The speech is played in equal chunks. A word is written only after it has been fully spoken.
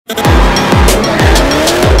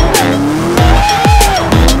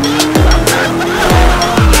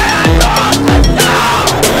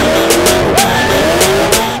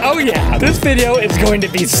going to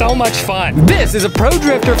be so much fun. This is a pro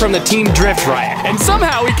drifter from the team Drift Riot, and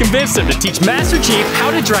somehow we convinced him to teach Master Chief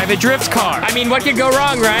how to drive a drift car. I mean, what could go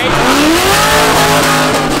wrong, right?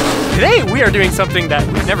 Today, we are doing something that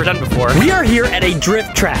we've never done before. We are here at a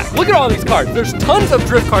drift track. Look at all these cars. There's tons of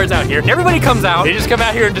drift cars out here. Everybody comes out, they just come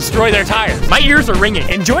out here and destroy their tires. My ears are ringing.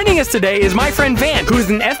 And joining us today is my friend Van, who is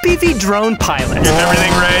an FPV drone pilot. Getting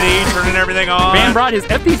everything ready, turning everything on. Van brought his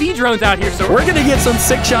FPV drones out here, so we're gonna get some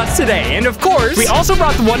sick shots today. And of course, we also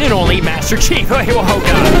brought the one and only Master Chief. Oh God.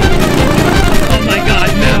 Oh my God,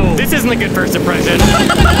 no. This isn't a good first impression.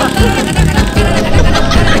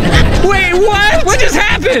 Wait, what? What just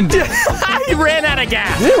happened? He ran out of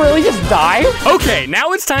gas. Did it really just die? Okay,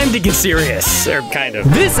 now it's time to get serious. Or kind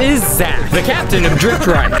of. This is Zach, the captain of Drift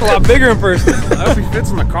Riot. A lot bigger in person. I hope he fits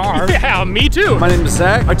in the car. Yeah, me too. My name is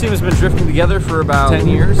Zach. Our team has been drifting together for about 10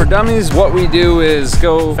 years. For dummies, what we do is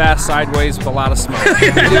go fast sideways with a lot of smoke.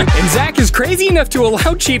 And Zach is crazy enough to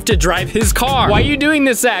allow Chief to drive his car. Why are you doing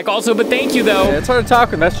this, Zach? Also, but thank you though. Yeah, it's hard to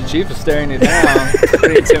talk when Master Chief is staring you down. It's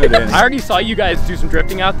pretty intimidating. I already saw you guys do some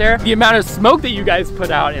drifting out there. The amount of smoke that you guys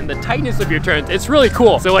put out and the tightness of your turns, it's really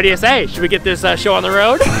cool. So what do you say? Should we get this show on the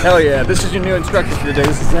road? Hell yeah, this is your new instructor for the day.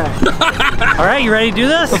 This is Zach. All right, you ready to do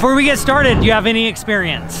this? Before we get started, do you have any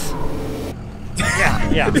experience?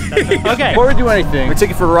 Yeah. Okay. Before we do anything, we take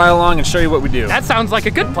you for a ride along and show you what we do. That sounds like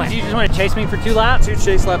a good plan. Do you just want to chase me for 2 laps? 2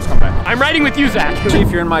 chase laps, come back. I'm riding with you, Zach. Chief,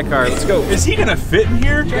 you're in my car. Let's go. Is he gonna fit in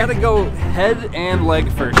here? You gotta go head and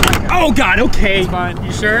leg first. Oh God, okay. It's fine.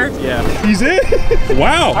 You sure? Yeah. He's in?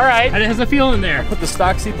 Wow. All right, it has a feel in there. Put the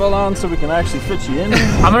stock seatbelt on so we can actually fit you in.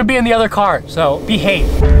 I'm gonna be in the other car, so behave.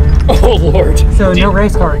 Oh Lord. So no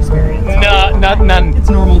race car experience? No, none. It's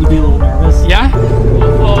normal to be a little nervous. Yeah?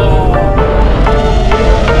 Oh.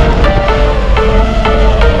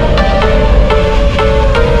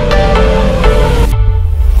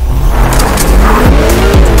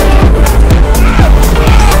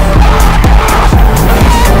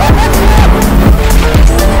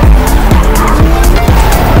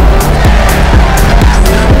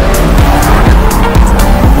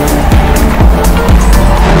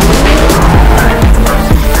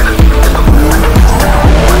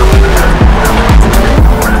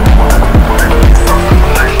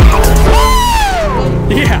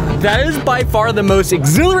 That is by far the most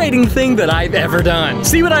exhilarating thing that I've ever done.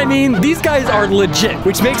 See what I mean? These guys are legit,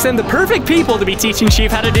 which makes them the perfect people to be teaching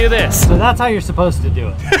Chief how to do this. So that's how you're supposed to do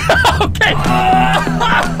it. Okay.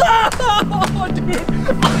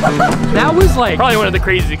 That was like probably one of the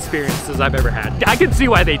craziest experiences I've ever had. I can see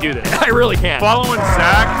why they do this. I really can. Following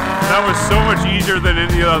Zach, that was so much easier than any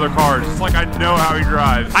of the other cars. It's like I know how he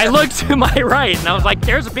drives. I looked to my right and I was like,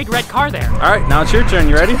 there's a big red car there. All right, now it's your turn.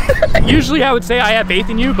 You ready? Usually I would say I have faith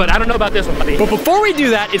in you, but I don't know about this one, buddy. But before we do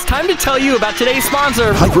that, it's time to tell you about today's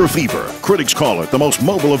sponsor. Hyper Fever. Critics call it the most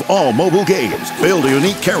mobile of all mobile games. Build a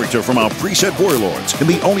unique character from our preset warlords in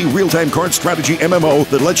the only real-time card strategy MMO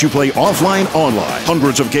that lets you play offline, online.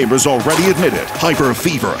 Hundreds of gamers already admit it. Hyper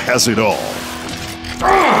Fever has it all.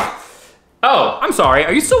 Oh, I'm sorry.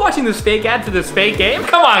 Are you still watching this fake ad for this fake game?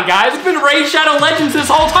 Come on, guys. It's been Raid Shadow Legends this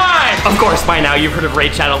whole time. Of course, by now you've heard of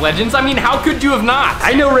Raid Shadow Legends. I mean, how could you have not?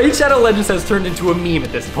 I know Raid Shadow Legends has turned into a meme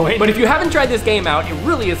at this point, but if you haven't tried this game out, it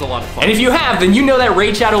really is a lot of fun. And if you have, then you know that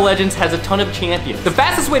Raid Shadow Legends has a ton of champions. The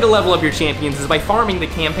fastest way to level up your champions is by farming the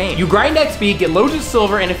campaign. You grind XP, get loads of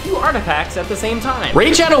silver, and a few artifacts at the same time.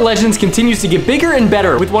 Raid Shadow Legends continues to get bigger and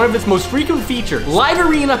better with one of its most frequent features, Live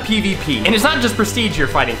Arena PvP. And it's not just prestige you're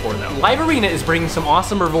fighting for, though. Live Arena is bringing some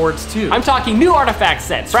awesome rewards too. I'm talking new artifact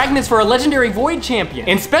sets, fragments for a legendary Void champion,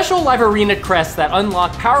 and special Live Arena crests that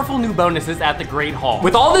unlock powerful new bonuses at the Great Hall.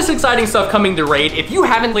 With all this exciting stuff coming to Raid, if you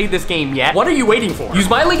haven't played this game yet, what are you waiting for? Use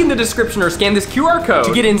my link in the description or scan this QR code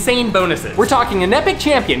to get insane bonuses. We're talking an epic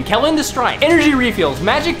champion, Kellen the Strike, energy refills,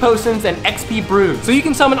 magic potions, and XP brews, so you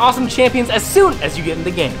can summon awesome champions as soon as you get in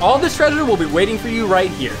the game. All this treasure will be waiting for you right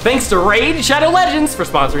here. Thanks to Raid Shadow Legends for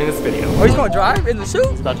sponsoring this video. Oh, he's gonna drive in the suit?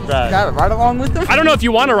 He's about to drive. Got it right along with him? I don't know if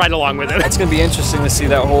you want to ride along with it. It's gonna be interesting to see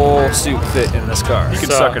that whole suit fit in this car. You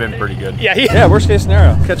can suck it in pretty good. Yeah, worst case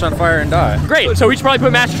scenario, catch on fire and die. Great, so we should probably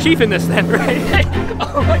put Master Chief in this then, right?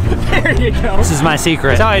 Oh, there you go. This is my secret.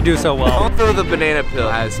 That's how I do so well. Don't throw the banana peel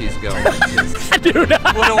as he's going. Dude,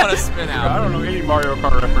 Wouldn't want to spin out. I don't know any Mario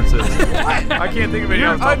Kart references. I can't think of any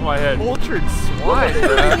on top of my head. Ultra swine,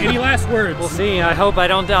 bro. Any last words? We'll see. I hope I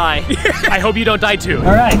don't die. I hope you don't die too.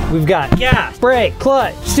 All right, we've got gas, brake,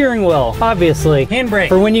 clutch, steering wheel, obviously, handbrake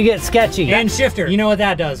for when you get sketchy, and shifter. You know what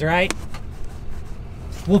that does, right?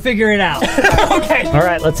 We'll figure it out. Okay. All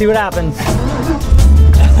right, let's see what happens.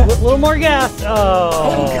 A little more gas.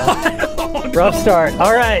 Oh, God. Oh, no. Rough start.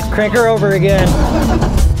 All right, crank her over again.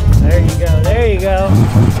 There you go, there you go.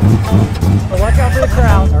 So watch out for the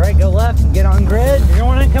crowd. All right, go left and get on grid. You're gonna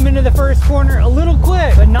wanna come into the first corner a little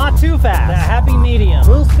quick, but not too fast. That happy medium.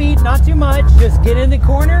 Little speed, not too much. Just get in the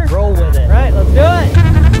corner, roll with it. All right, let's do it.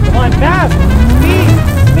 Come on, fast. Speed,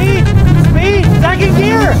 speed, speed. Second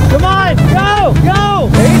gear. Come on, go, go.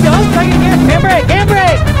 There you go, second gear. Handbrake,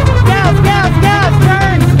 handbrake. Gas, gas, gas.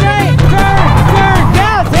 Turn, straight, turn,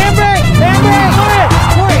 gas, handbrake, handbrake.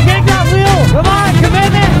 For it, get that wheel. Come on,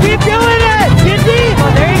 commitment. Keep doing it. Get deep.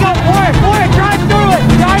 Oh, there you go, for it, drive through it,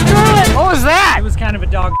 drive through it. What was that? It was kind of a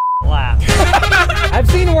dog lap. I've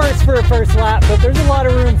seen worse for a first lap, but there's a lot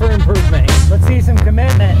of room for improvement. Let's see some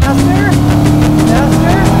commitment. Faster,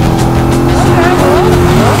 faster. Okay, well,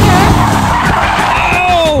 okay.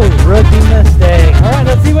 Oh, rookie mistake. All right,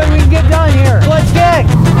 let's see what we can get done here. Clutch kick.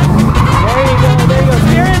 There you go, there you go.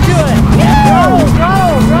 Steer into it. Go, go,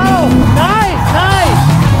 go. Nice, nice.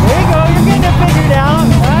 There you go, you're getting it figured out.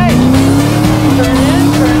 All right. Turn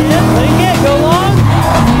in, link it, go long.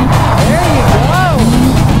 There you go.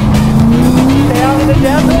 Stay out of the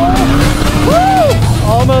death hole. Woo!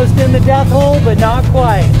 Almost in the death hole, but not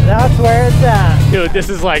quite. That's where it's at. Dude, this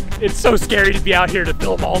is like, it's so scary to be out here to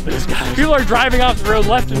film all this, guys. People are driving off the road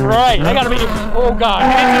left and right. I gotta be, oh God.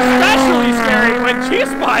 And it's especially scary when she's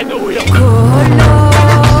behind the wheel.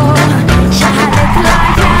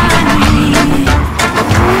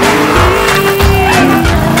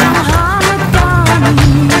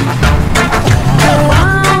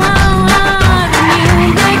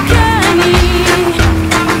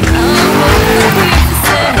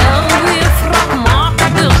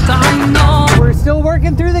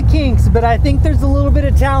 But I think there's a little bit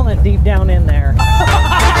of talent deep down in there.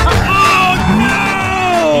 Oh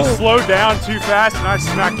no! He slowed down too fast and I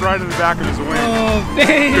smacked right in the back of his wing. Oh,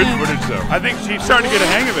 man. Good footage though. I think she's starting to get a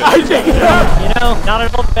hang of it. You know, not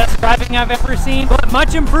at all the best driving I've ever seen, but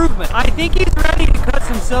much improvement. I think he's ready to cut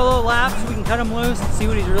some solo laps. We can cut him loose and see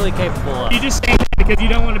what he's really capable of. You just saying that because you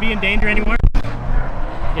don't want to be in danger anymore?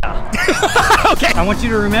 Yeah. Okay. I want you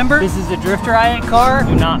to remember, this is a Drift Riot car.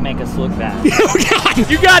 Do not make us look bad.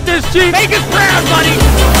 You got this, Chief. Make us proud, buddy.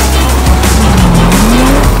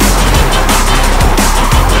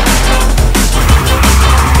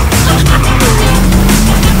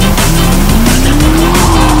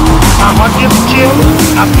 My heart gives a chill,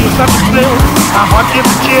 I feel such a thrill. My heart gives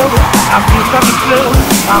a chill, I feel such a thrill.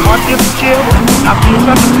 My heart gives a chill, I feel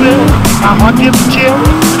such a thrill. My heart gives a chill,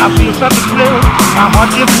 I feel such a thrill. My heart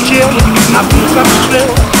gives a chill, I feel such a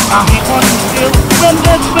thrill. My heart wants to still, but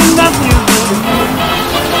let's bring that music.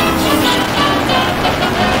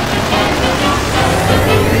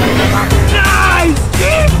 Nice!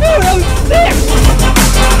 Dude, that was sick!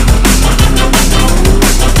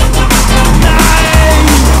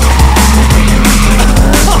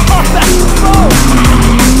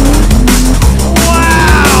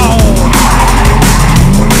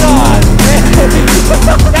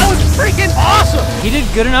 That was freaking awesome! He did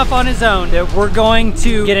good enough on his own that we're going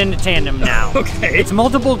to get into tandem now. Okay. It's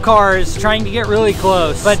multiple cars trying to get really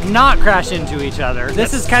close, but not crash into each other.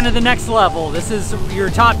 This is kind of the next level. This is your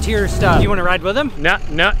top tier stuff. You want to ride with him? No,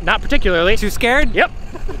 not particularly. Too scared? Yep.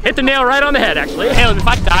 Hit the nail right on the head, actually. Caleb, if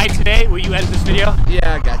I die today, will you edit this video?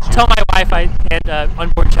 Yeah, I got you. Tell my wife and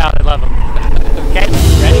unborn child I love them. Okay?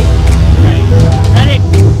 Ready? Ready? Ready?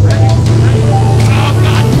 Ready? Oh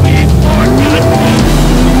God, please, Lord, God.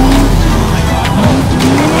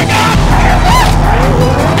 Oh my God!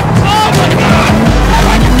 Oh my God!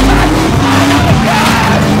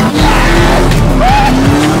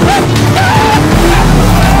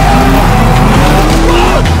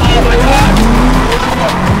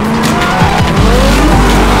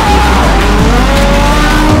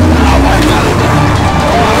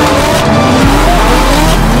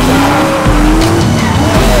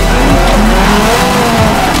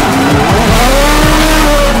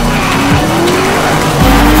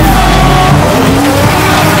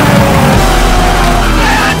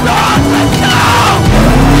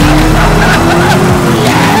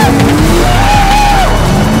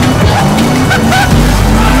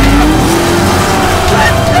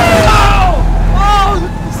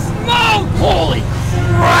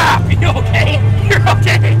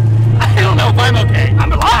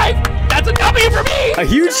 A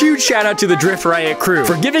huge shout out to the Drift Riot crew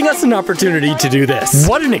for giving us an opportunity to do this.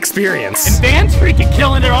 What an experience. And Van's freaking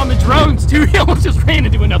killing it on the drones too. He almost just ran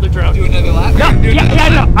into another drone. Do another lap? No,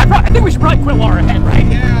 no. I think we should probably quit while we're ahead, right?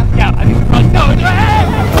 Yeah. Yeah, I think we probably, no.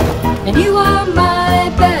 And you are my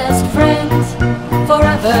best friend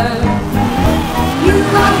forever. You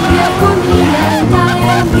are here for me and I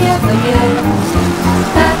am here for you.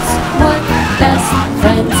 That's what best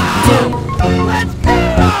friends do. Let's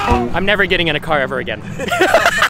go! I'm never getting in a car ever again.